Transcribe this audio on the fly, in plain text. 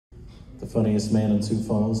The funniest man in Sioux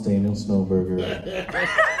Falls, Daniel Snowberger.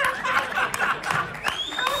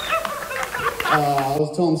 I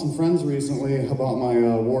was telling some friends recently about my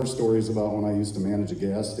war stories about when I used to manage a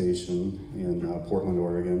gas station in Portland,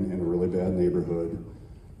 Oregon, in a really bad neighborhood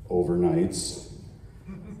overnights.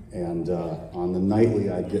 And on the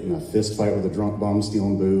nightly, I'd get in a fist fight with a drunk bum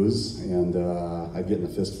stealing booze, and I'd get in a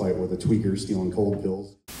fist fight with a tweaker stealing cold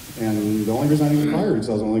pills. And the only reason I didn't get fired is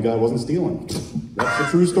I was the only guy who wasn't stealing. That's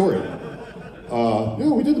the true story. Yeah,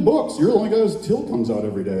 we did the books. You're the only guy whose till comes out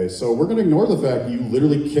every day. So we're going to ignore the fact that you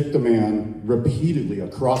literally kicked a man repeatedly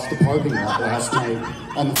across the parking lot last night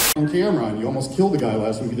on the camera, and you almost killed a guy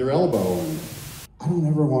last week with your elbow. And I don't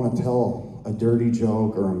ever want to tell a dirty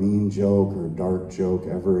joke or a mean joke or a dark joke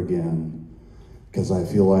ever again, because I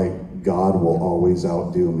feel like God will always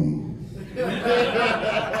outdo me.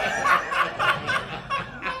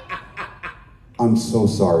 I'm so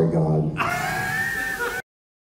sorry, God.